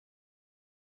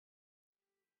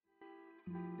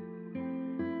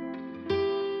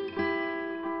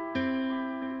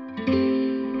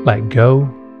Let go,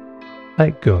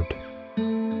 let good.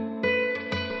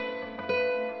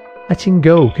 Letting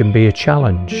go can be a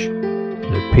challenge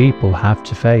that people have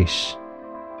to face.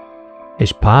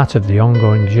 It's part of the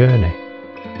ongoing journey,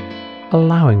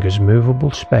 allowing us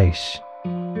movable space.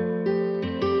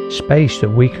 Space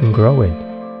that we can grow in,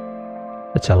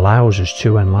 that allows us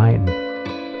to enlighten.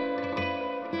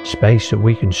 Space that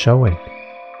we can sow in.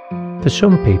 For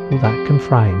some people that can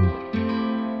frighten.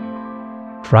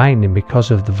 Frightening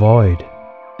because of the void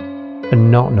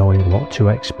and not knowing what to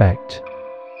expect.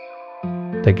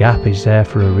 The gap is there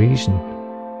for a reason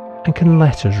and can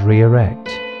let us re-erect.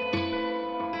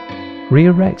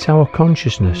 Re-erect our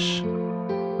consciousness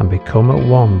and become at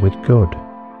one with good.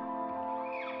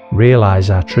 Realise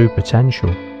our true potential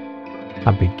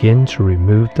and begin to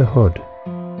remove the hood.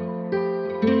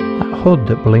 That hood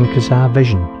that blinkers our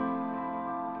vision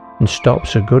and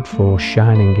stops a good force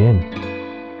shining in.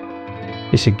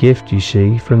 It's a gift, you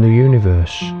see, from the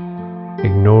universe.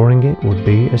 Ignoring it would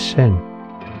be a sin.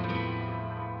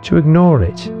 To ignore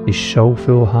it is so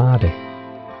foolhardy.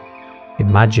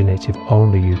 Imagine it if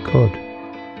only you could.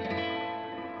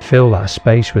 Fill that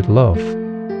space with love,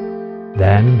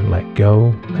 then let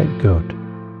go, let good.